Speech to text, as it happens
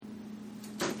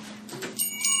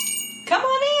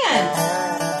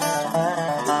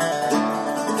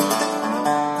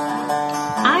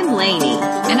I'm Lainey.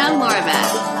 And I'm Laura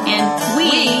Beth. And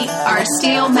we are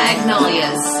Steel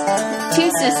Magnolias. Two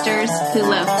sisters who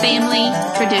love family,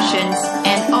 traditions,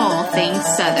 and all things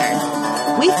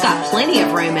Southern. We've got plenty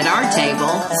of room at our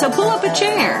table, so pull up a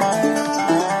chair.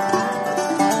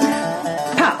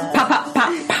 Pop, pop, pop,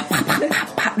 pop, pop, pop, pop,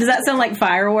 pop, pop. Does that sound like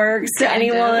fireworks to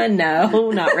anyone?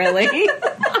 No, not really.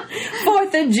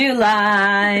 4th of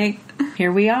July.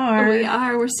 Here we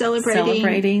are. We're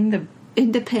celebrating the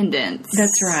independence.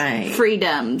 That's right.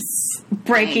 Freedoms.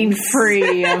 Breaking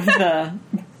free of the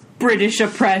British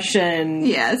oppression.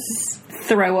 Yes.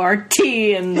 Throw our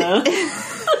tea in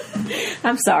the...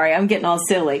 I'm sorry, I'm getting all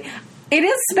silly. It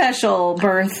is special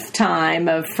birth time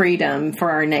of freedom for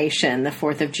our nation, the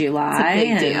 4th of July.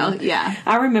 It's a big deal, yeah.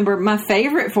 I remember my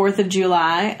favorite 4th of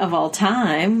July of all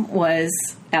time was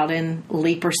out in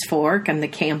Leapers Fork on the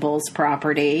Campbell's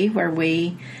property, where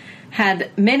we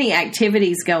had many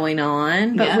activities going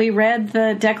on, but we read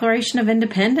the Declaration of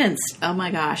Independence. Oh my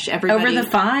gosh, everybody over the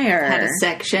fire. Had a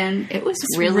section. It was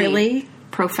really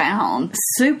profound.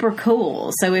 Super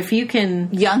cool. So if you can...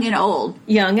 Young and old.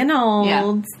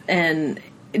 And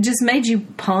it just made you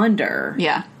ponder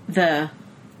the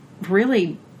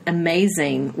really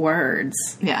amazing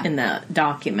words in the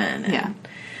document.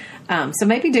 And, so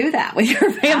maybe do that with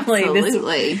your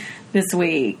family this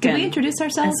week. Did we introduce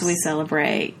ourselves? As we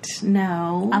celebrate.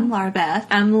 No. I'm Laura Beth.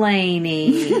 I'm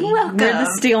Lainey. Welcome. We're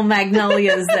the Steel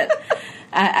Magnolias that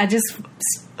I just...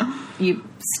 You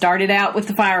started out with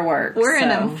the fireworks. We're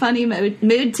in a funny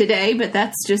mood today, but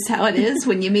that's just how it is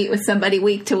when you meet with somebody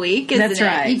week to week, isn't That's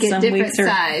right. You get Some different weeks are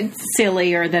sides.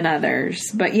 Sillier than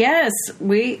others. But yes,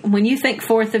 when you think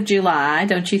 4th of July,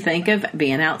 don't you think of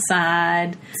being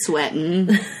outside?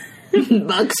 Sweating.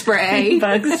 Bug spray.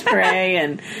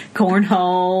 And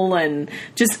cornhole and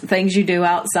just things you do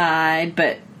outside,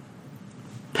 but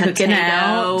cooking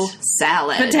out.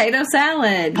 Potato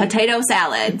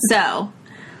salad. So...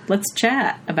 Let's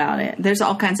chat about it. There's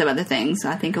all kinds of other things.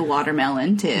 I think a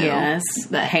watermelon, too. Yes.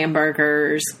 But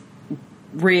hamburgers,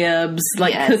 ribs,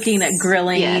 cooking at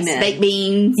grilling. Yes, baked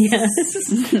beans. Yes.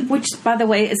 Which, by the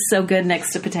way, is so good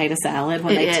next to potato salad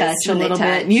when they touch a little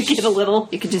bit. And you get a little...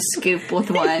 You can just scoop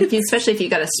with one, especially if you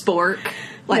got a spork,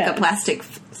 a plastic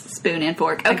spoon and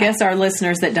fork. Okay. I guess our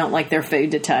listeners that don't like their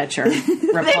food to touch are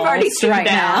repulsed right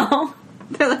now.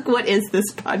 They're like, what is this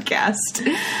podcast?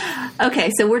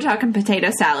 Okay, so we're talking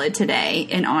potato salad today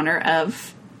in honor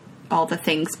of all the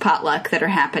things potluck that are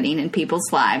happening in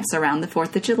people's lives around the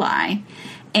 4th of July.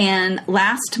 And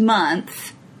last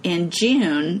month, in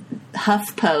June,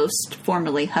 HuffPost,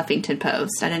 formerly Huffington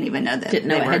Post, I didn't even know that. Didn't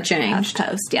know it had changed.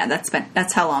 HuffPost, yeah,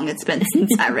 that's how long it's been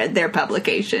since I read their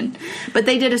publication. But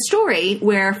they did a story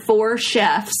where 4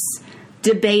 chefs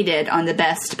debated on the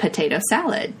best potato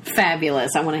salad.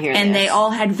 Fabulous. I want to hear this. And they all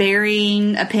had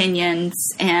varying opinions,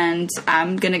 and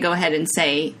I'm going to go ahead and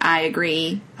say I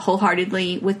agree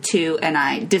wholeheartedly with 2, and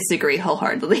I disagree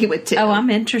wholeheartedly with 2. Oh,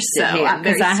 I'm interested here,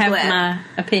 because I have my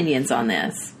opinions on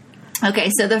this.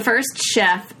 Okay, so the first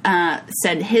chef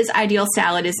said his ideal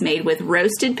salad is made with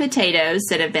roasted potatoes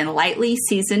that have been lightly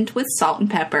seasoned with salt and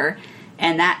pepper,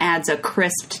 and that adds a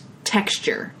crisp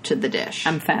texture to the dish.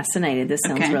 I'm fascinated. This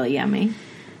sounds really yummy.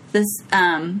 This,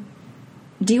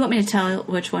 do you want me to tell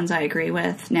which ones I agree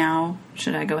with now?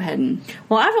 Should I go ahead and...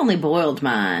 Well, I've only boiled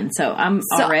mine, so I'm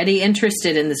already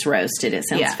interested in this roasted. It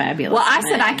sounds fabulous. Well, I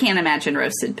said I can't imagine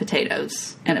roasted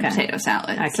potatoes in a potato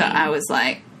salad. So I was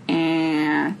like,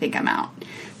 I think I'm out.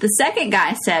 The second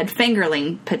guy said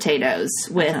fingerling potatoes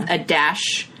with a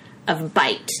dash of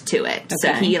bite to it. Okay.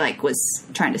 So he was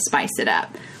trying to spice it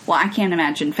up. Well, I can't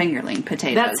imagine fingerling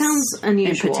potatoes. That sounds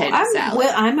unusual. Potato salad.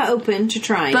 I'm open to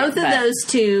trying both of those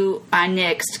two I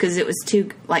nixed because it was too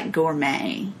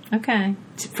gourmet. Okay.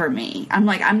 For me,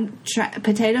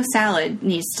 potato salad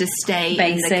needs to stay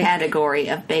in the category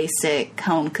of basic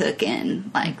home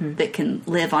cooking, that can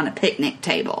live on a picnic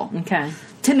table. Okay.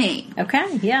 To me.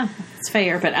 Okay. Yeah, it's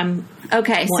fair, but I'm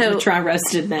wanting to try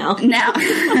roasted now.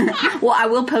 Well, I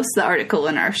will post the article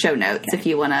in our show notes if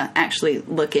you want to actually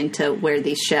look into where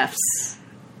these chefs'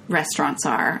 restaurants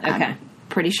are. Okay. I'm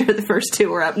pretty sure the first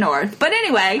 2 were up north. But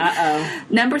anyway,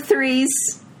 number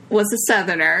 3's was a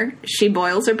Southerner. She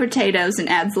boils her potatoes and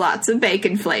adds lots of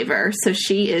bacon flavor. So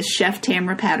she is Chef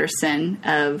Tamra Patterson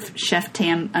of Chef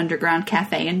Tam Underground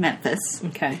Cafe in Memphis.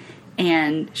 Okay.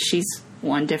 And she's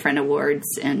won different awards,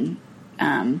 and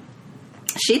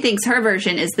she thinks her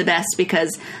version is the best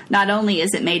because not only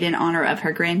is it made in honor of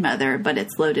her grandmother, but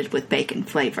it's loaded with bacon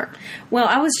flavor. Well,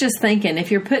 I was just thinking,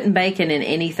 if you're putting bacon in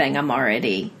anything, I'm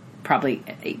already probably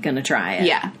going to try it.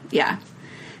 Yeah.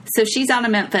 So she's out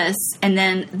of Memphis. And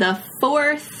then the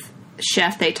fourth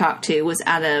chef they talked to was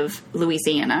out of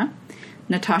Louisiana,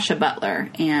 Natasha Butler.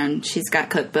 And she's got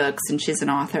cookbooks and she's an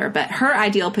author. But her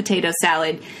ideal potato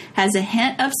salad has a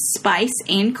hint of spice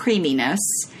and creaminess.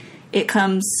 It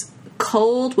comes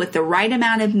cold with the right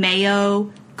amount of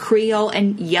mayo, Creole,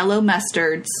 and yellow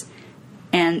mustards,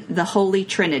 and the holy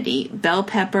trinity, bell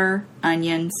pepper,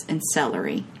 onions, and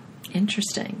celery.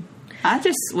 Interesting. I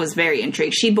just was very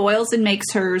intrigued. She boils and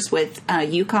makes hers with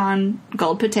Yukon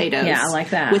gold potatoes. Yeah, I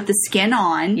like that. With the skin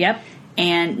on. Yep.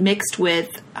 And mixed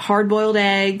with hard-boiled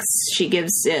eggs. She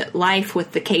gives it life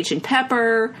with the Cajun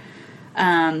pepper.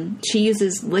 She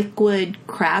uses liquid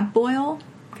crab boil.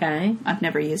 Okay. I've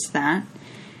never used that.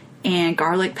 And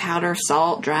garlic powder,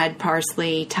 salt, dried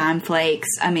parsley, thyme flakes.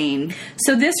 I mean...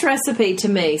 So this recipe to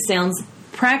me sounds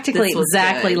practically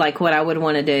exactly good. like what I would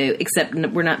want to do, except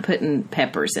we're not putting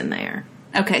peppers in there.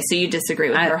 Okay, so you disagree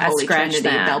with her holy trinity,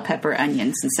 that. Bell pepper,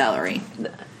 onions, and celery.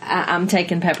 I'm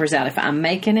taking peppers out if I'm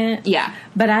making it. Yeah.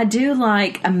 But I do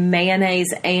like a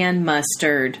mayonnaise and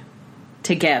mustard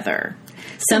together.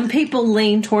 Some people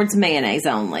lean towards mayonnaise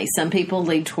only. Some people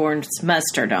lean towards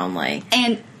mustard only.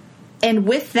 And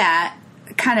with that,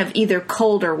 kind of either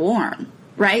cold or warm,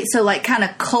 right? So like kind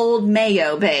of cold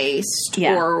mayo based,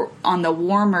 or on the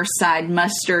warmer side,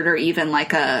 mustard or even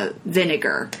like a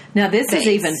vinegar. Now this is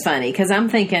even funny because I'm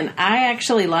thinking I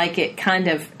actually like it kind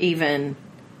of even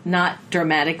not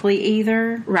dramatically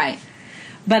either. Right.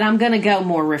 But I'm going to go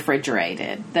more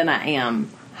refrigerated than I am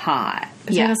hot.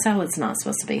 Potato salad's not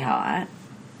supposed to be hot.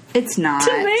 It's not.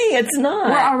 To me, it's not.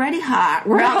 We're already hot.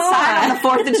 We're outside on the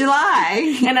 4th of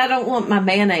July. And I don't want my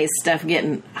mayonnaise stuff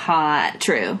getting hot.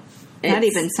 True. That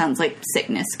even sounds like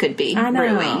sickness could be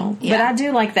brewing. Yeah. But I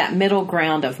do like that middle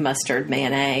ground of mustard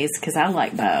mayonnaise because I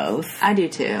like both. I do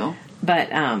too.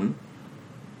 But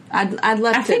I'd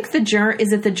love to. I think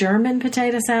is it the German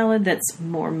potato salad that's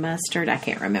more mustard? I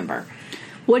can't remember.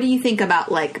 What do you think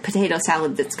about like potato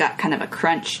salad that's got kind of a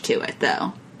crunch to it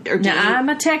though? I'm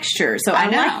a texture, so I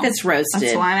like this roasted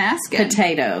That's why I'm asking.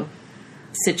 Potato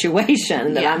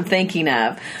situation that I'm thinking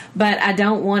of. But I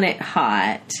don't want it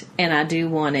hot, and I do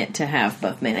want it to have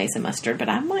both mayonnaise and mustard, but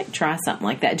I might try something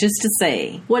like that just to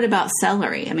see. What about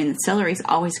celery? I mean, celery's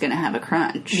always going to have a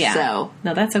crunch. Yeah. So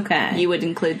no, that's okay. You would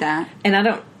include that?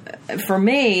 And for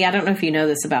me, I don't know if you know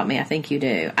this about me. I think you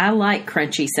do. I like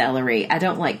crunchy celery. I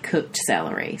don't like cooked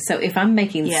celery. So if I'm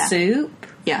making soup...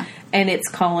 Yeah. And it's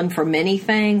calling for many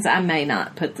things, I may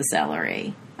not put the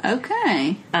celery.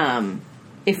 Okay.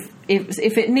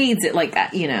 If it needs it, like,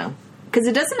 you know. Because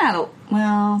it doesn't add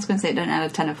I was going to say it doesn't add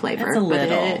a ton of flavor. It's a little.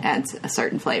 But it adds a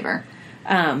certain flavor.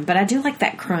 But I do like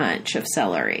that crunch of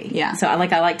celery. Yeah. So I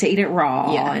like to eat it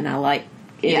raw, and I like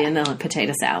it in a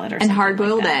potato salad or something. And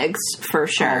hard-boiled eggs, for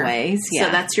sure. Always, yeah.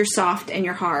 So that's your soft and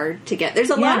your hard to get. There's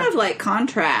a lot of, like,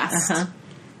 contrast.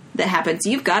 That happens.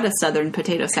 You've got a Southern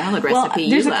potato salad recipe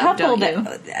there's you a love, couple don't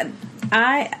you? that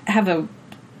I have a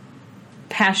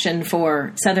passion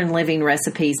for Southern living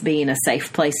recipes being a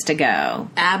safe place to go.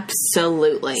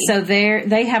 Absolutely. So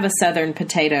they have a Southern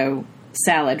potato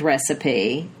salad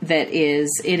recipe that is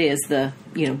the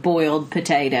boiled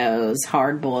potatoes,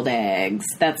 hard boiled eggs.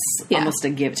 That's almost a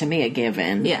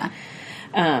given. Yeah.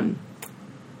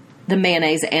 The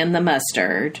mayonnaise and the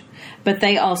mustard. But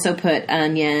they also put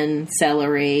onion,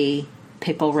 celery,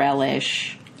 pickle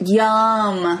relish.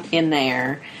 Yum! In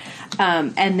there.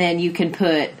 And then you can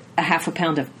put a half a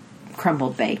pound of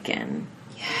crumbled bacon.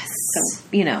 Yes.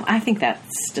 So, I think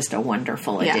that's just a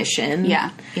wonderful addition. Yeah.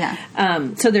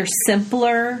 So there's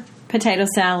simpler potato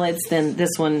salads than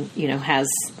this one, has,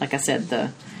 like I said,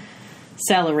 the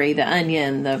celery, the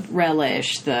onion, the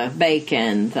relish, the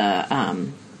bacon,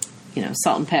 the...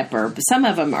 salt and pepper. But some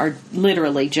of them are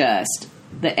literally just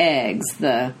the eggs,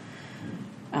 the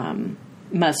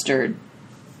mustard,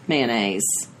 mayonnaise.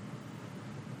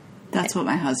 That's what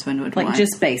my husband would want. Like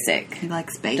just basic. He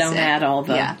likes basic. Don't add all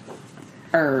the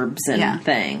herbs and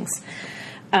things.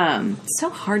 It's so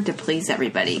hard to please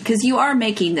everybody because you are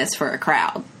making this for a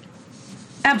crowd.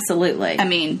 Absolutely. I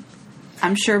mean...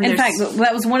 I'm sure. In fact,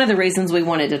 that was one of the reasons we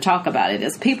wanted to talk about it.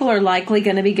 Is people are likely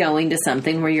going to be going to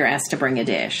something where you're asked to bring a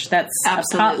dish. That's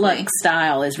absolutely. A potluck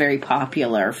style is very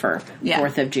popular for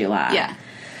 4th of July. Yeah.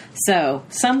 So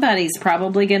somebody's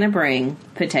probably going to bring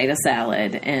potato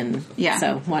salad, and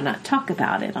so why not talk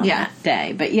about it on that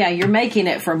day? But you're making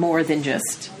it for more than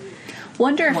just.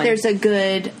 Wonder if there's a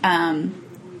good.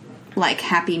 Like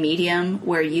happy medium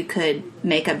where you could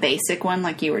make a basic one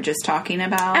like you were just talking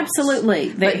about.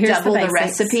 Absolutely. But double the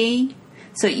recipe.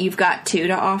 So you've got 2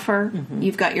 to offer. Mm-hmm.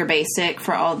 You've got your basic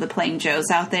for all the plain Joes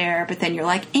out there. But then you're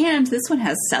like, and this one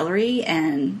has celery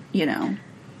and,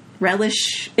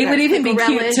 relish. It would even be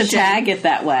cute to tag it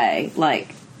that way.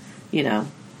 Like, you know,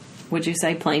 would you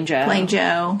say Plain Joe? Plain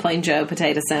Joe. Plain Joe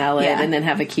potato salad, and then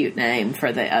have a cute name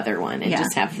for the other one, and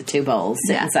just have the two bowls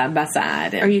sitting side by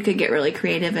side. Or you could get really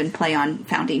creative and play on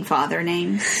founding father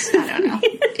names. I don't know.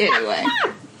 Anyway.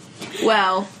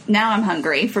 Well, now I'm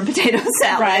hungry for potato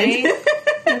salad. Right?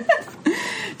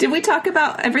 Did we talk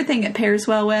about everything it pairs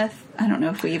well with? I don't know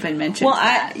if we even mentioned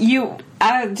that.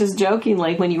 I just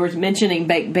jokingly, when you were mentioning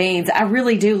baked beans, I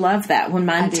really do love that when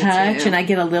mine touch and I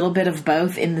get a little bit of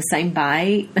both in the same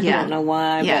bite. Yeah. I don't know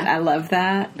why, but I love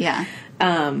that. Yeah.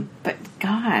 But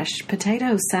gosh,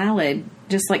 potato salad,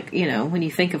 just like, you know, when you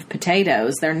think of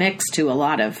potatoes, they're next to a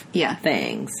lot of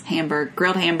things.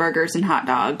 Grilled hamburgers and hot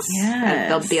dogs. Yes.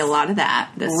 There'll be a lot of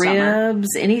that this summer. Ribs,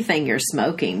 anything you're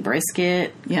smoking,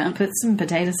 brisket. Yeah. Put some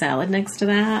potato salad next to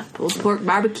that. Pulled pork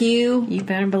barbecue. You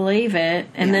better believe it.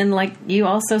 And then, like you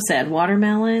also said,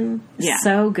 watermelon. Yeah.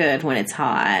 So good when it's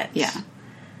hot. Yeah.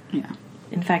 Yeah.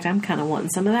 In fact, I'm kind of wanting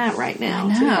some of that right now.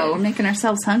 I know. We're making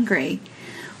ourselves hungry.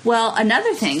 Well,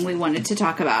 another thing we wanted to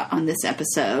talk about on this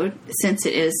episode, since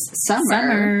it is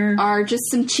summer, are just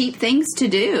some cheap things to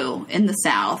do in the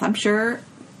South. I'm sure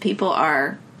people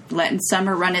are letting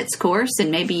summer run its course, and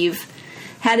maybe you've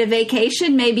had a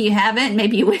vacation, maybe you haven't,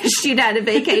 maybe you wish you'd had a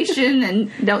vacation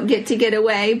and don't get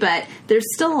away, but there's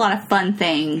still a lot of fun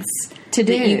things that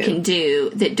you can do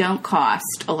that don't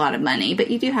cost a lot of money, but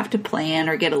you do have to plan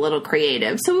or get a little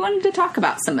creative. So we wanted to talk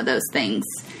about some of those things.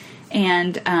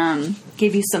 And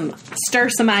give you stir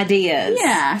some ideas.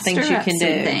 Yeah, things you can do.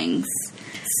 Things.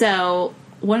 So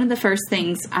one of the first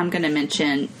things I'm going to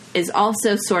mention is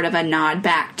also sort of a nod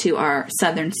back to our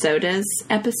Southern Sodas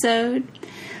episode.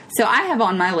 So I have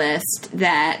on my list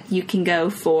that you can go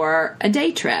for a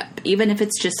day trip, even if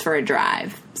it's just for a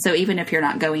drive. So even if you're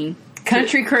not going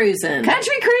country cruising.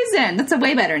 Country cruising. That's a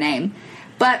way better name.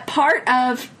 But part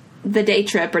of the day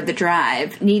trip or the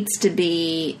drive needs to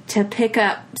be to pick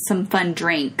up some fun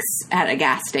drinks at a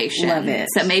gas station. Love it.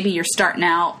 So maybe you're starting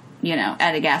out, you know,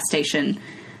 at a gas station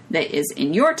that is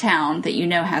in your town that you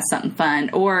know has something fun,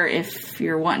 or if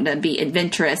you're wanting to be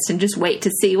adventurous and just wait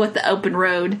to see what the open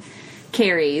road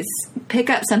carries, pick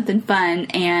up something fun.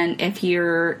 And if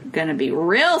you're going to be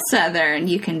real Southern,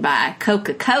 you can buy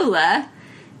Coca-Cola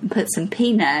and put some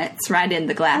peanuts right in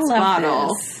the glass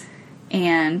bottle.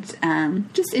 And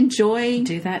just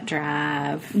do that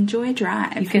drive. Enjoy a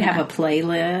drive. You can have a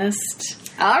playlist.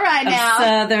 All right, now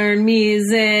Southern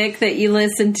music that you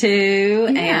listen to,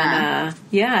 and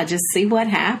just see what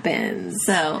happens.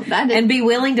 So and be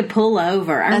willing to pull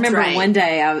over. I remember one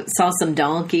day I saw some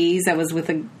donkeys. I was with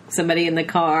somebody in the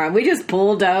car, and we just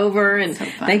pulled over, and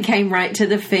they came right to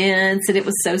the fence, and it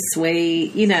was so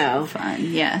sweet. You know,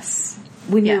 fun. Yes.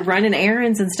 When you're running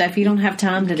errands and stuff, you don't have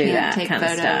time to do that kind of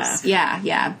stuff.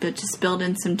 Yeah, but just build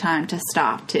in some time to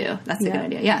stop, too. That's a good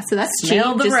idea. Yeah, so that's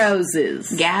Smell cheap. the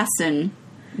roses. Gas and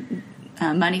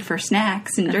money for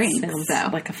snacks and drinks.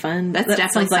 Sounds like a fun... That's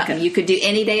definitely something you could do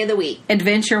any day of the week.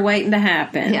 Adventure waiting to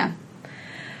happen. Yeah.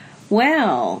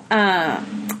 Well,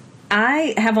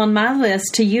 I have on my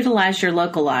list to utilize your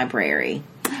local library.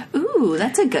 Ooh,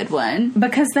 that's a good one.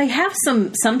 Because they have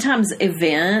sometimes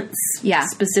events,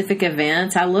 specific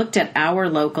events. I looked at our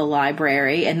local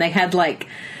library, and they had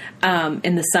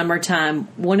in the summertime,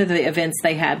 one of the events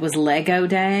they had was Lego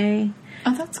Day.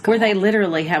 Oh, that's cool. Where they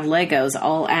literally have Legos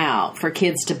all out for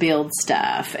kids to build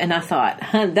stuff. And I thought,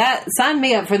 sign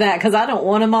me up for that, because I don't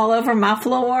want them all over my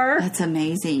floor. That's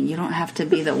amazing. You don't have to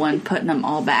be the one putting them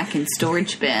all back in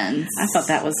storage bins. I thought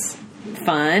that was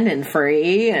fun and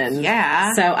free, and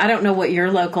so I don't know what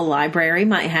your local library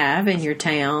might have in your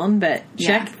town, but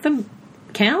check the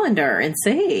calendar and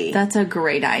see. That's a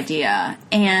great idea.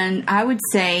 And I would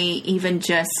say even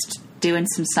just doing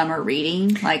some summer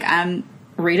reading,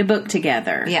 read a book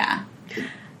together. Yeah.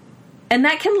 And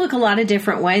that can look a lot of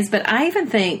different ways, but I even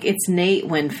think it's neat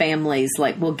when families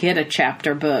will get a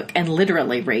chapter book and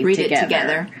literally read it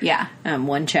together. Yeah.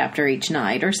 One chapter each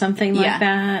night or something like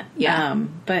that. Yeah.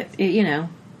 But,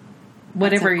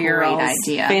 whatever your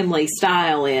family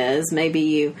style is, maybe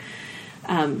you,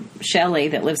 Shelley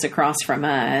that lives across from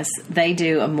us, they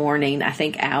do a morning, I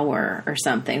think, hour or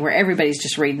something where everybody's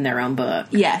just reading their own book.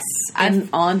 Yes. And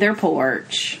on their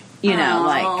porch.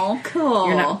 Cool.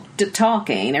 You're not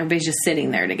talking. Everybody's just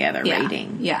sitting there together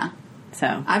reading. Yeah.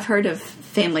 So I've heard of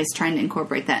families trying to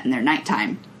incorporate that in their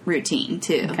nighttime routine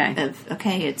too. Okay.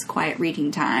 It's quiet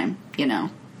reading time. You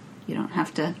don't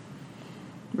have to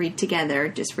read together.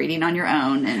 Just reading on your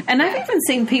own. And I've even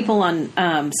seen people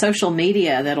on social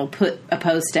media that'll put a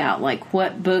post out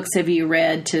what books have you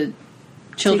read to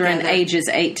children together. ages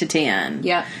 8 to 10.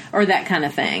 Yep. Or that kind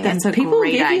of thing. That's and a people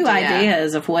great give you idea.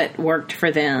 ideas of what worked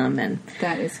for them. And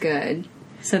that is good.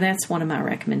 So that's one of my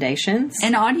recommendations.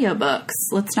 And audiobooks.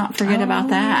 Let's not forget about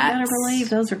that. You better believe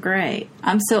those are great.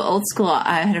 I'm so old school.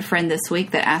 I had a friend this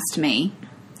week that asked me,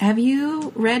 have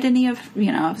you read any of,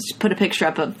 I put a picture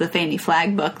up of the Fanny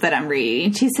Flagg book that I'm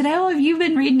reading. She said, have you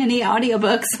been reading any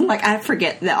audiobooks? I'm like, I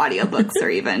forget the audiobooks are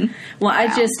even. Well,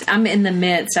 I'm in the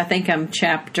midst. I think I'm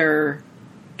chapter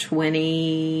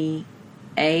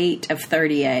 28 of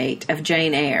 38 of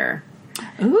Jane Eyre.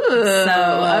 Ooh,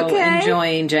 so okay.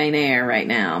 Enjoying Jane Eyre right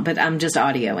now, but I'm just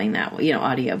audioing that,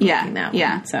 audiobooking that one.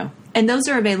 Yeah. So, and those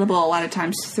are available a lot of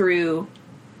times through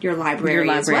your library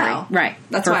as well. Right.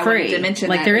 That's for why free. I wanted to mention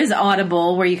that. There is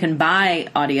Audible where you can buy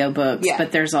audiobooks, Yeah.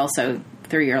 but there's also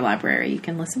through your library you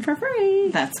can listen for free.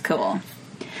 That's cool.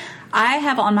 I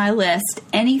have on my list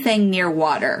anything near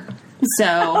water.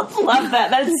 So love that.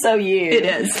 That's so you. It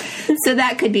is. So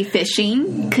that could be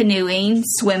fishing, canoeing,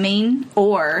 swimming,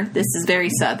 or this is very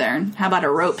southern. How about a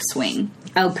rope swing?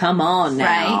 Oh, come on now.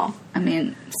 Right? I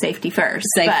mean, safety first.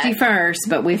 Safety first,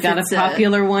 but we've got a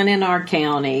popular one in our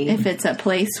county. If it's a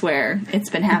place where it's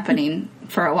been happening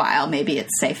for a while, maybe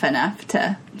it's safe enough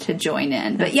to join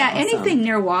in. But yeah, awesome. Anything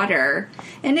near water.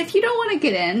 And if you don't want to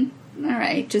get in, all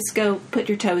right, just go put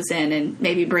your toes in and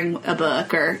maybe bring a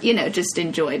book or, just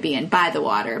enjoy being by the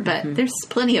water. But there's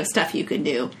plenty of stuff you can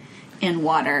do in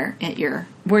water at your...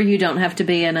 Where you don't have to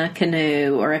be in a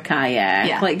canoe or a kayak.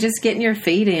 Yeah. Just getting your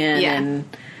feet in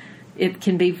and it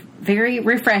can be very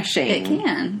refreshing. It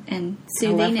can. And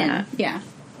soothing and,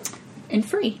 and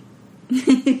free.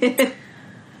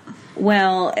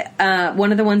 Well,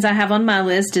 one of the ones I have on my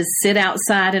list is sit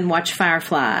outside and watch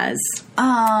fireflies.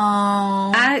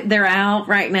 Oh. They're out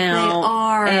right now. They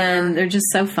are. And they're just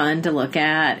so fun to look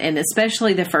at. And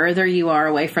especially the further you are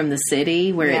away from the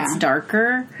city where it's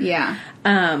darker. Yeah.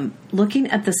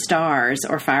 Looking at the stars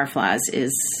or fireflies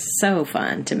is so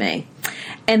fun to me.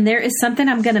 And there is something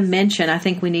I'm going to mention I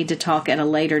think we need to talk at a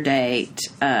later date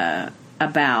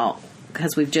about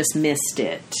because we've just missed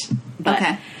it. But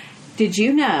okay. Did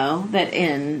you know that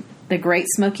in the Great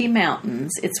Smoky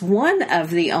Mountains, it's one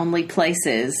of the only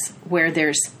places where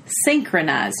there's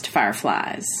synchronized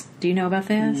fireflies? Do you know about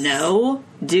this? No.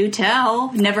 Do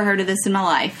tell. Never heard of this in my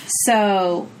life.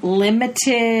 So,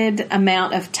 limited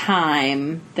amount of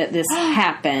time that this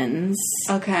happens.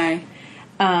 Okay.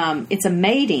 It's a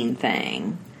mating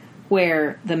thing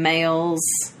where the males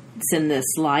send this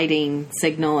lighting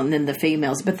signal and then the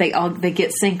females, but they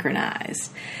get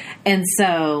synchronized. And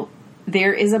so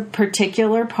there is a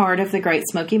particular part of the Great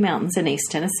Smoky Mountains in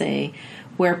East Tennessee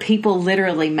where people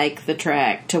literally make the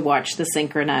trek to watch the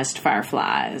synchronized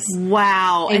fireflies.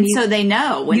 Wow. And so they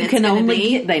know when it's going to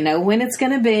be? They know when it's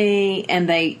going to be, and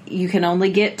you can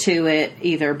only get to it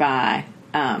either by,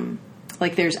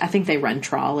 I think they run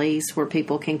trolleys where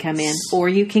people can come in, or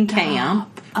you can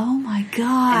camp. Oh my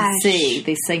gosh. And see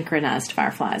these synchronized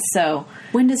fireflies. So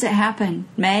when does it happen?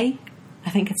 May? I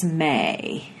think it's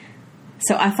May.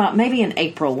 So I thought maybe in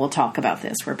April we'll talk about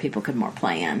this where people could more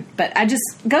plan. But I just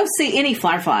go see any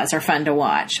fireflies are fun to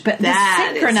watch. But the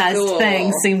synchronized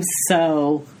thing seems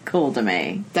so cool to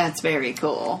me. That's very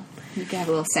cool. You could have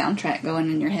a little soundtrack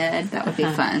going in your head. That would be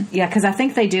fun. Yeah, because I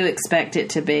think they do expect it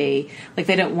to be,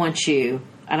 they don't want you,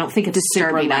 I don't think it's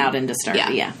super loud and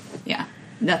disturbing. Yeah.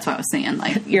 That's what I was saying.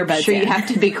 You're both you have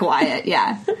to be quiet.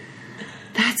 Yeah.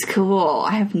 That's cool.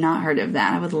 I have not heard of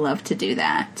that. I would love to do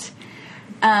that.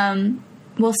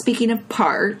 Well, speaking of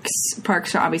parks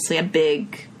are obviously a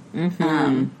big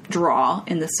draw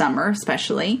in the summer,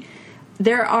 especially.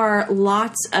 There are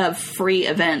lots of free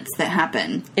events that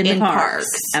happen in the parks.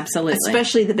 Absolutely.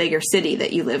 Especially the bigger city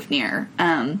that you live near.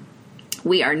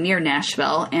 We are near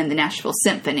Nashville, and the Nashville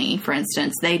Symphony, for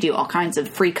instance, they do all kinds of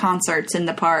free concerts in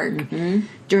the park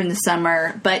during the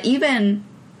summer. But even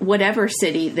whatever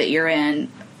city that you're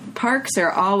in, parks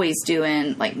are always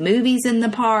doing movies in the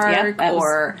park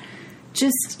or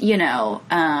just, we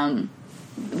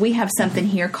have something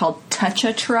here called Touch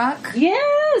a Truck.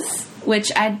 Yes.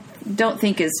 Which I don't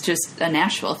think is just a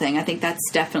Nashville thing. I think that's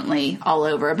definitely all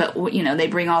over. But, they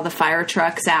bring all the fire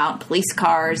trucks out, police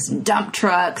cars, and dump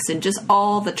trucks, and just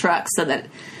all the trucks so that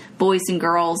boys and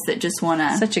girls that just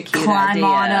want to climb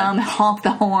on them, honk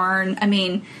the horn. I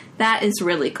mean, that is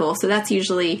really cool. So that's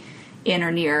usually in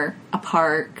or near a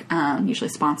park,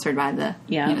 usually sponsored by the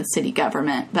city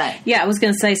government. But I was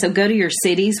going to say, so go to your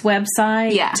city's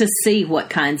website to see what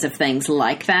kinds of things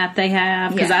like that they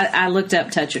have. Because I looked up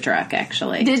Touch a Truck,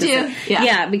 actually. Did you?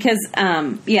 Yeah, because,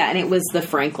 and it was the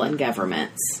Franklin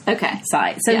government's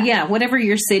site. So, whatever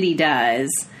your city does,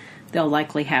 they'll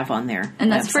likely have on their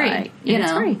and that's website. Free. You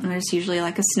know, free. There's usually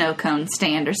like a snow cone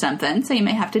stand or something, so you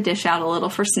may have to dish out a little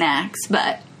for snacks,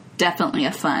 but definitely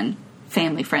a fun,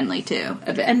 family-friendly, too,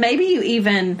 a bit. And maybe you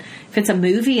even, if it's a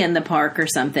movie in the park or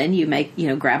something, you make,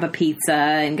 grab a pizza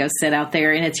and go sit out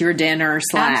there, and it's your dinner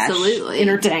 / Absolutely.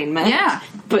 Entertainment. Yeah.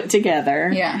 Put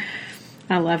together. Yeah.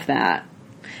 I love that.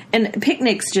 And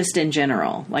picnics just in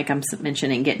general, like I'm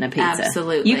mentioning, getting a pizza.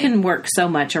 Absolutely. You can work so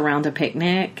much around a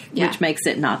picnic, which makes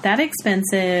it not that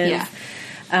expensive. Yeah.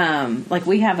 Like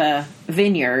we have a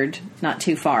vineyard not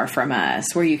too far from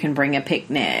us where you can bring a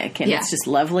picnic, and it's just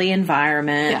lovely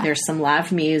environment. Yeah. There's some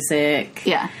live music.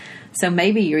 Yeah. So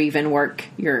maybe you even work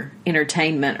your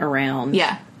entertainment around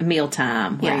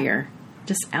mealtime where you're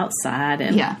just outside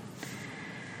and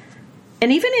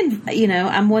and even in,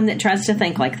 I'm one that tries to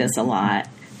think like this a lot.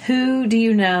 Who do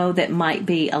you know that might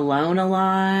be alone a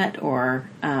lot or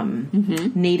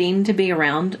needing to be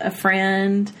around a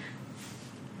friend?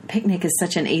 Picnic is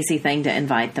such an easy thing to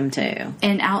invite them to.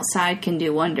 And outside can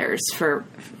do wonders for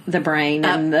the brain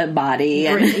and the body.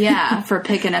 And for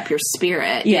picking up your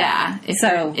spirit. Yeah.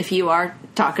 If you are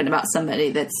talking about somebody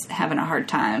that's having a hard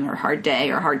time or hard day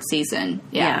or hard season.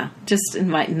 Yeah. Just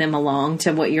inviting them along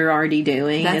to what you're already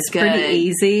doing. That's it's pretty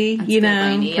easy, That's good,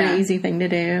 Lainey, pretty easy thing to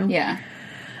do. Yeah.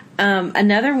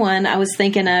 Another one I was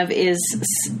thinking of is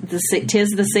 'tis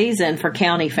the season for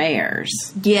county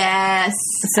fairs. Yes,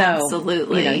 so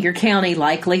absolutely. Your county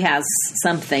likely has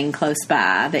something close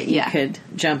by that you could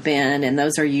jump in, and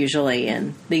those are usually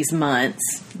in these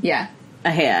months.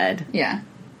 Ahead.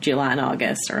 July and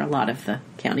August are a lot of the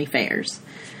county fairs.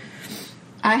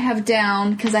 I have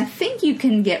down, because I think you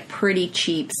can get pretty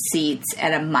cheap seats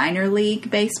at a minor league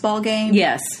baseball game.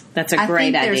 Yes, that's a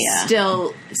great idea. There's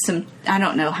still some, I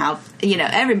don't know how,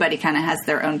 everybody kind of has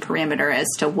their own parameter as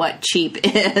to what cheap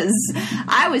is.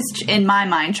 I was, in my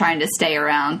mind, trying to stay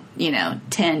around,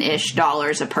 $10-ish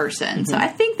a person. Mm-hmm. So I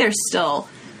think there's still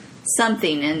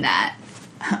something in that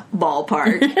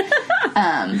ballpark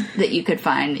that you could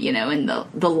find, in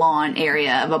the lawn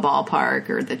area of a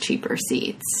ballpark or the cheaper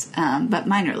seats. But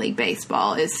minor league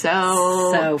baseball is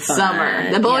so fun.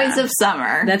 Summer. The boys of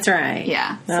summer. That's right.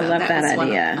 Yeah. I love that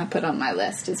idea. I put on my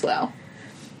list as well.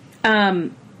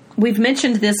 We've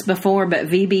mentioned this before, but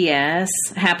VBS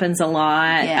happens a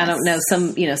lot. Yes. I don't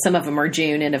know, some of them are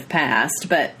June and have passed,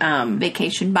 but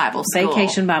Vacation Bible School.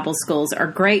 Vacation Bible Schools are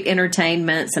great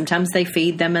entertainment. Sometimes they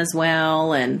feed them as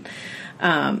well, and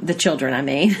the children, I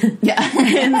mean. Yeah.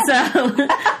 And so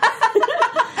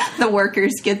the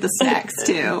workers get the snacks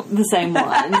too. The same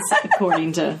ones,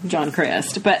 according to John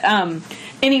Christ. But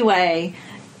anyway,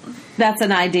 that's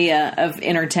an idea of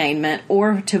entertainment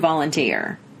or to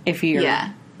volunteer. If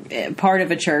you're part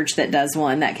of a church that does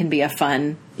one, that can be a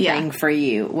fun thing for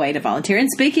you, way to volunteer. And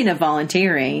speaking of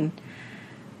volunteering,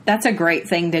 that's a great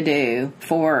thing to do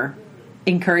for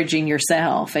encouraging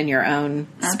yourself and your own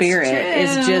spirit. True.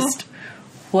 Is just,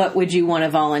 what would you want to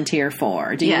volunteer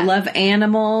for? Do you love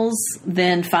animals?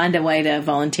 Then find a way to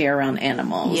volunteer around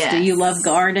animals. Yes. Do you love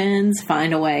gardens?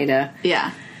 Find a way to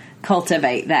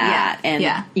cultivate that and,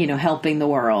 helping the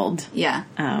world. Yeah.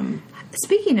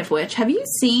 Speaking of which, have you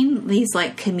seen these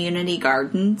community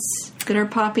gardens that are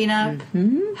popping up?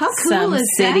 Mm-hmm. How cool some is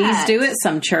that? Some cities do it.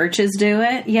 Some churches do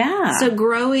it. Yeah. So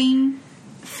growing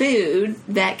food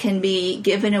that can be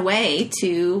given away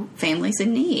to families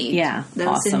in need. Yeah. Those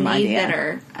awesome in need idea. that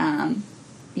are,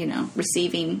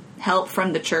 receiving help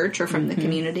from the church or from the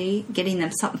community, getting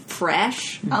them something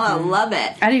fresh. Mm-hmm. Oh, I love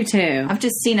it. I do too. I've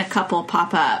just seen a couple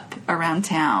pop up around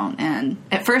town, and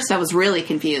at first I was really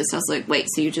confused. I was like, wait,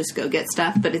 so you just go get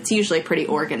stuff? But it's usually pretty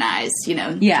organized, in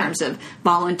terms of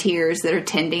volunteers that are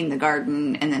tending the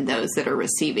garden and then those that are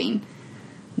receiving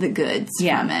the goods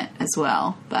from it as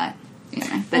well. But,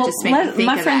 that just made me think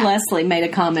my of friend that. Leslie made a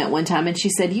comment one time, and she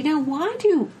said, why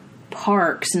do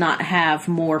parks not have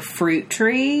more fruit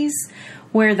trees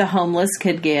where the homeless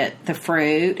could get the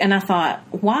fruit? And I thought,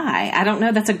 why? I don't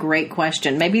know. That's a great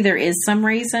question. Maybe there is some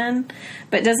reason,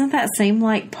 but doesn't that seem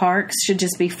like parks should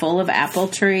just be full of apple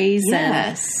trees?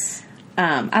 Yes.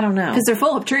 And, I don't know. Because they're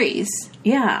full of trees.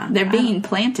 Yeah. They're being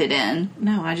planted in.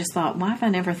 No, I just thought, why have I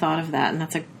never thought of that? And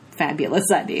that's a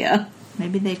fabulous idea.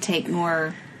 Maybe they take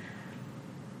more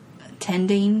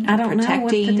tending or I don't protecting know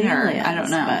what the deal or is, I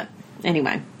don't know. But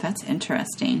anyway. That's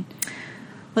interesting.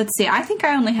 Let's see. I think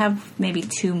I only have maybe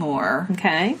two more.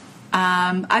 Okay.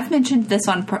 I've mentioned this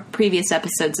on previous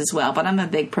episodes as well, but I'm a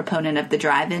big proponent of the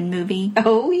drive-in movie.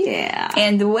 Oh, yeah.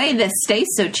 And the way this stays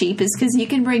so cheap is because you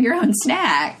can bring your own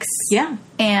snacks. Yeah.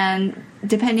 And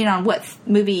depending on what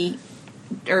movie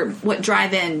or what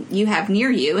drive-in you have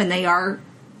near you, and they are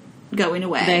going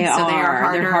away. They are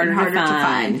harder to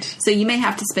find. So you may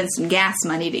have to spend some gas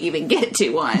money to even get to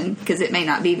one because it may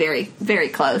not be very, very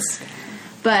close.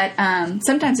 But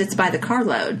sometimes it's by the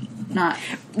carload, not...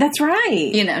 That's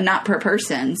right. Not per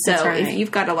person. So right. if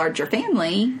you've got a larger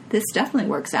family, this definitely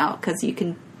works out because you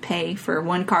can pay for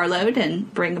one carload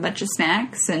and bring a bunch of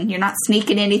snacks, and you're not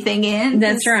sneaking anything in.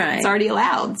 That's right. It's already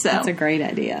allowed. So that's a great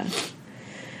idea.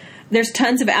 There's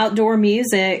tons of outdoor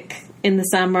music in the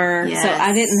summer. Yes. So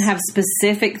I didn't have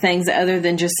specific things other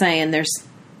than just saying there's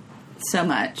so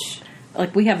much.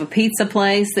 Like we have a pizza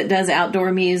place that does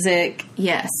outdoor music.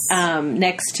 Yes.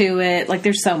 Next to it. Like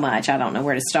there's so much. I don't know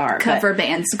where to start. Cover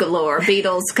bands galore.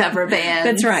 Beatles cover bands.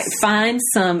 That's right. Find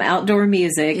some outdoor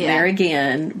music. Yeah. There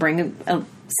again. Bring a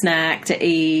snack to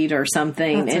eat or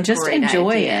something. That's and just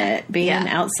enjoy idea. it. Being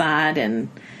outside and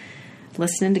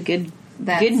listening to good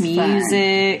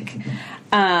music.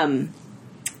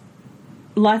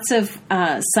 Lots of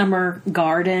summer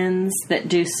gardens that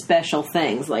do special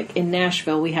things. Like in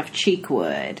Nashville, we have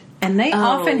Cheekwood. And they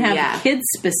often have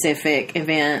kids-specific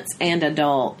events and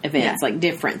adult events, like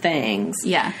different things.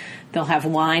 Yeah. They'll have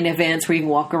wine events where you can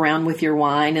walk around with your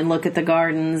wine and look at the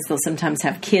gardens. They'll sometimes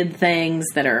have kid things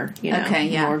that are,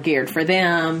 more geared for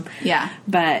them. Yeah.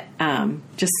 But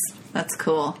just... That's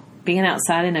cool. Being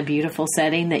outside in a beautiful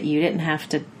setting that you didn't have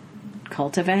to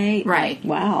cultivate. Right. Like,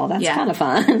 wow, that's kind of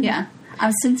fun. Yeah. I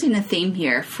was sensing a theme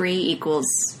here. Free equals,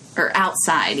 or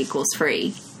outside equals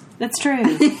free. That's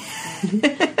true.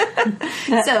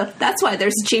 So that's why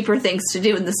there's cheaper things to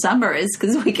do in the summer is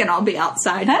because we can all be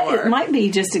outside more. It might be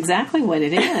just exactly what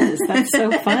it is. That's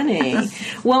so funny.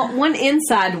 Well, one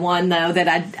inside one, though, that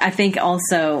I think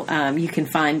also you can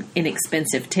find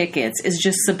inexpensive tickets is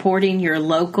just supporting your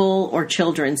local or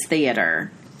children's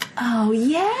theater. Oh,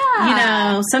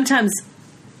 yeah. Sometimes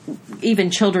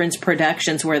even children's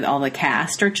productions where all the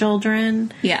cast are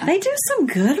children. Yeah. They do some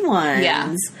good ones.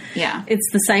 Yeah. Yeah. It's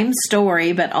the same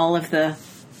story, but all of the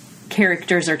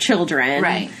characters are children.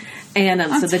 Right. And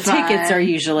so the tickets are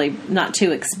usually not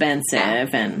too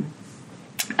expensive and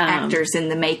actors in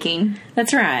the making.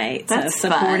 That's right. That's so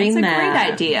supporting fun. That's a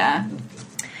great idea.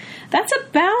 That's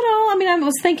about all. I mean, I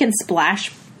was thinking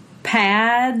splash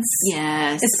pads.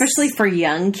 Yes. Especially for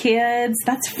young kids.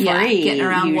 That's free. Yeah, getting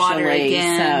around usually, water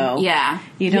again. So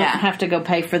you don't Yeah. have to go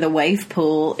pay for the wave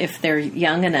pool if they're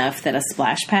young enough that a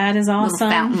splash pad is awesome. Little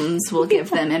fountains will give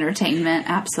them entertainment.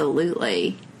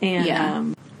 Absolutely.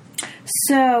 And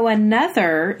so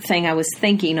another thing I was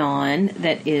thinking on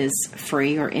that is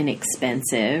free or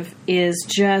inexpensive is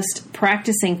just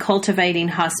practicing cultivating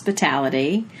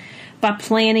hospitality by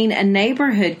planning a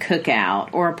neighborhood cookout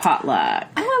or a potluck.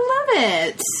 I love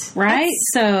it. Right?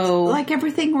 So like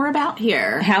everything we're about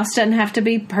here. House doesn't have to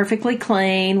be perfectly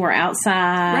clean. We're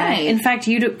outside. Right. In fact,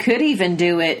 you could even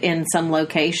do it in some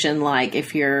location, like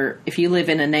if you live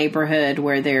in a neighborhood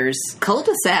where there's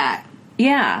cul-de-sac.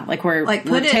 Yeah, like we're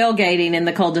tailgating in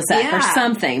the cul-de-sac or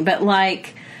something, but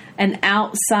like an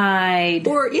outside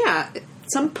or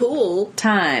some pool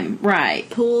time, right?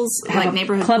 Pools, like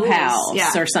neighborhood clubhouse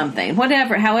pools. Or something,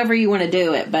 whatever, however you want to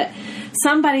do it, but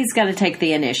somebody's got to take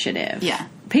the initiative. Yeah,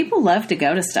 people love to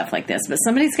go to stuff like this, but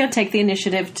somebody's got to take the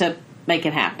initiative to make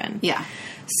it happen. Yeah.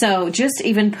 So just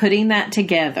even putting that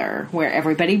together, where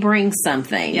everybody brings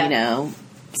something,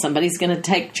 somebody's going to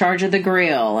take charge of the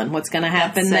grill and what's going to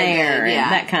happen there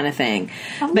and that kind of thing.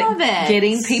 I love it.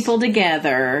 Getting people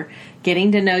together,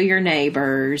 getting to know your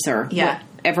neighbors or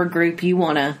whatever group you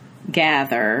want to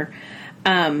gather.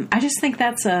 I just think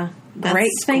that's a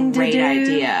great thing to do.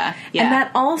 Idea. Yeah. And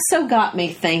that also got me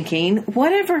thinking,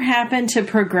 whatever happened to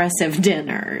progressive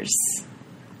dinners?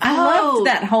 I loved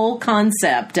that whole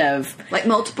concept of like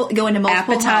going to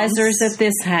multiple appetizers homes. At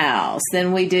this house,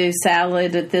 then we do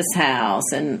salad at this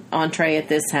house and entree at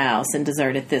this house and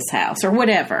dessert at this house or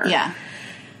whatever. Yeah.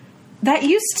 That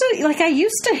I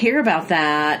used to hear about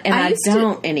that and I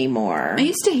don't anymore. I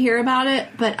used to hear about it,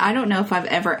 but I don't know if I've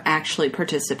ever actually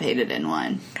participated in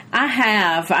one. I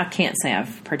have. I can't say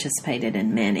I've participated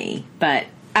in many, but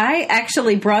I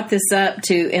actually brought this up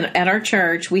at our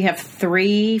church. We have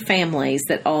 3 families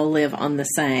that all live on the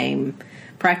same,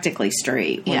 practically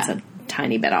street. One's a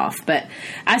tiny bit off. But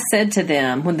I said to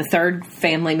them, when the 3rd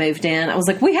family moved in, I was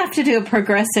like, we have to do a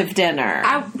progressive dinner.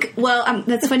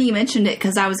 That's funny you mentioned it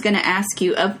because I was going to ask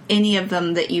you of any of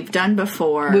them that you've done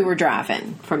before. We were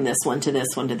driving from this one to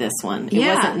this one to this one. It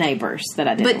wasn't neighbors that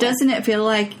I did. But doesn't it feel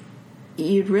like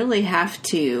you'd really have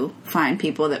to find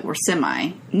people that were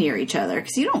semi near each other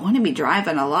because you don't want to be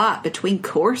driving a lot between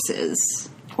courses.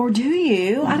 Or do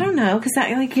you? I don't know, because that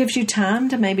like gives you time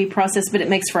to maybe process, but it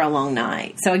makes for a long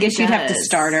night. So I guess you'd have to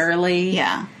start early.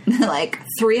 Yeah. Like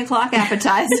 3:00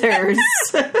 appetizers.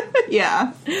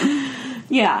 Yeah.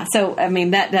 Yeah. So, I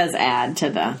mean, that does add to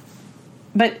the...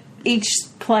 But each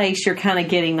place, you're kind of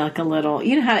getting like a little...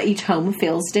 You know how each home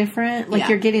feels different? Like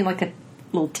you're getting like a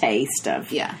little taste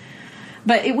of... Yeah.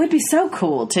 But it would be so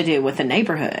cool to do with a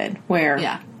neighborhood where...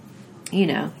 Yeah. You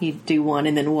know, you do one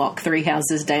and then walk 3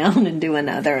 houses down and do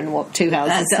another and walk 2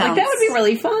 houses down. Like, that would be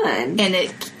really fun. And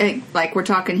it, like we're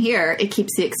talking here, it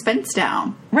keeps the expense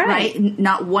down. Right?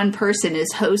 Not one person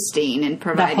is hosting and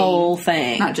providing... The whole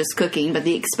thing. Not just cooking, but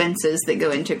the expenses that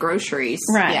go into groceries.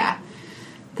 Right. Yeah.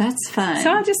 That's fun.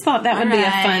 So I just thought that would be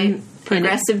a fun...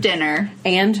 Progressive dinner.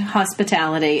 And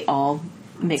hospitality all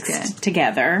mixed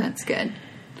together. That's good.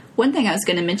 One thing I was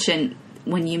going to mention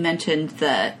when you mentioned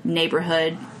the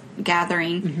neighborhood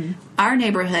gathering, our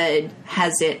neighborhood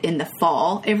has it in the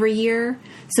fall every year.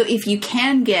 So if you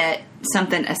can get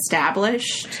something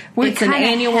established, it's an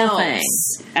annual thing.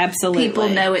 Absolutely. People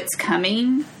know it's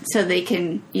coming so they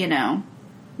can, you know,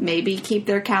 maybe keep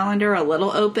their calendar a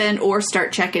little open or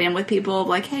start checking in with people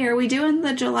like, hey, are we doing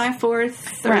the July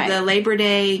 4th or the Labor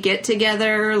Day get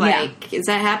together? Like, is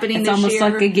that happening this year? It's almost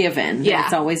like a given. Yeah.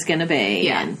 It's always going to be.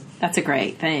 Yeah. And that's a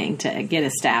great thing to get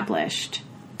established.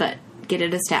 But get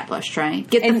it established, right?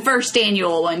 Get the first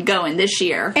annual one going this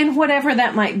year. And whatever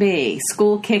that might be.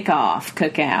 School kickoff,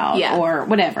 cookout, or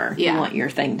whatever you want your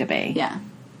thing to be. Yeah.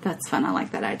 That's fun. I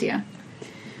like that idea.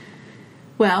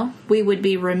 Well, we would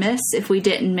be remiss if we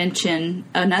didn't mention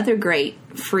another great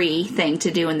free thing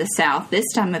to do in the South this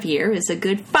time of year is a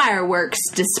good fireworks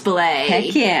display.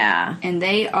 Heck yeah. And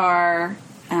they are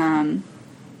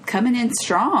coming in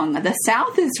strong. The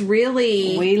South is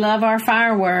really... We love our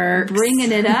fireworks.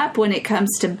 Bringing it up when it comes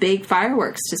to big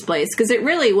fireworks displays. Because it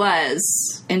really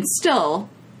was, and still,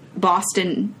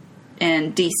 Boston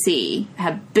and D.C.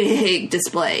 have big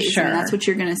displays. Sure. And that's what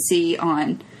you're going to see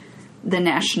on the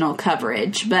national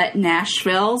coverage. But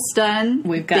Nashville's done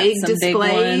We've got big some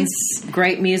displays. Big ones,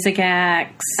 great music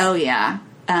acts. Oh, yeah.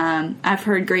 I've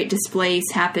heard great displays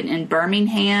happen in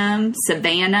Birmingham.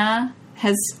 Savannah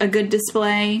has a good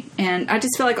display. And I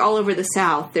just feel like all over the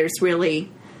South, there's really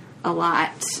a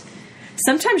lot.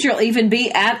 Sometimes you'll even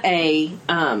be at a,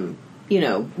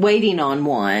 waiting on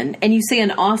one, and you see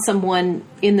an awesome one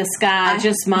in the sky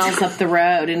just miles up the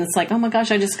road, and it's like, oh my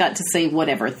gosh, I just got to see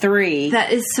 3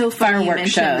 that is so funny fireworks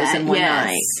shows in one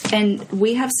night. And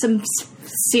we have some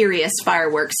serious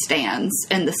fireworks stands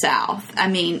in the South. I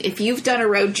mean, if you've done a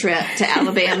road trip to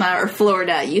Alabama or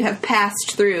Florida, you have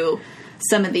passed through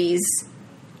some of these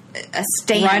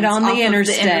stands right on the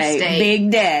interstate. Big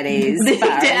Daddies. Big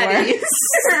Daddies.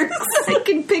 I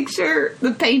can picture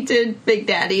the painted Big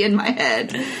Daddy in my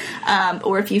head.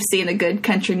 Or if you've seen a good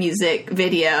country music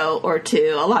video or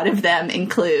two, a lot of them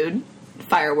include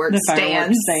fireworks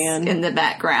stands in the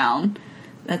background.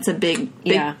 That's a big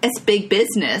it's big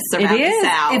business around the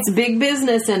South. It's big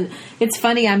business, and it's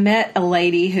funny. I met a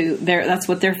lady who that's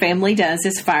what their family does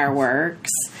is fireworks.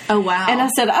 Oh, wow. And I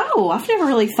said, I've never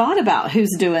really thought about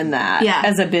who's doing that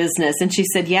as a business. And she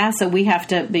said, so we have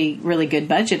to be really good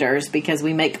budgeters because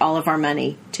we make all of our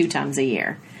money 2 times a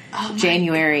year,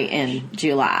 January and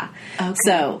July. Okay.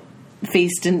 So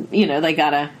feast and, they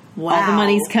got to, all the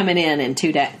money's coming in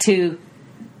 2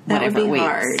 That would be weeks.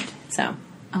 Hard. So.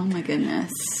 Oh, my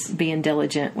goodness. Being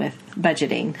diligent with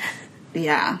budgeting.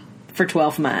 Yeah. For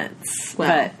 12 months. Well,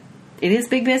 but it is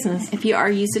big business. If you are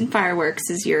using fireworks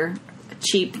as your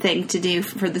cheap thing to do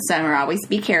for the summer, always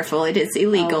be careful. It is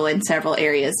illegal in several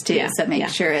areas, too, so make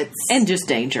sure it's... And just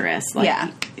dangerous.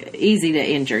 Easy to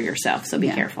injure yourself, so be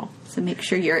careful. So make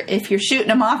sure if you're shooting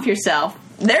them off yourself,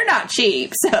 they're not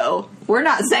cheap, so we're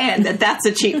not saying that that's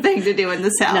a cheap thing to do in the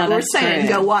South. No, we're saying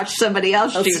go watch somebody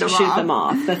else shoot them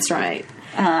off. That's right.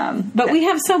 But we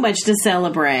have so much to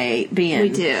celebrate being... We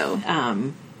do.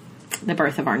 The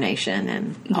birth of our nation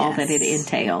and all that it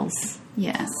entails.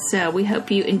 Yes. So we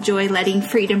hope you enjoy letting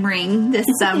freedom ring this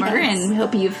summer, and we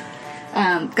hope you've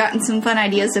gotten some fun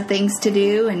ideas of things to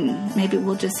do, and maybe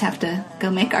we'll just have to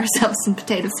go make ourselves some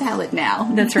potato salad now.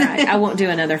 That's right. I won't do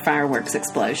another fireworks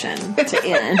explosion to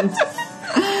end.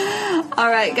 All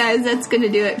right, guys, that's going to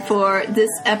do it for this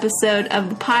episode of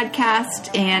the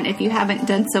podcast. And if you haven't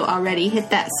done so already,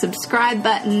 hit that subscribe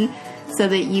button so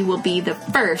that you will be the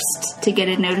first to get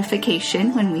a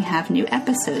notification when we have new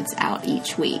episodes out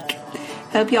each week.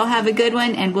 Hope y'all have a good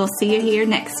one, and we'll see you here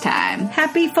next time.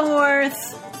 Happy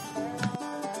 4th!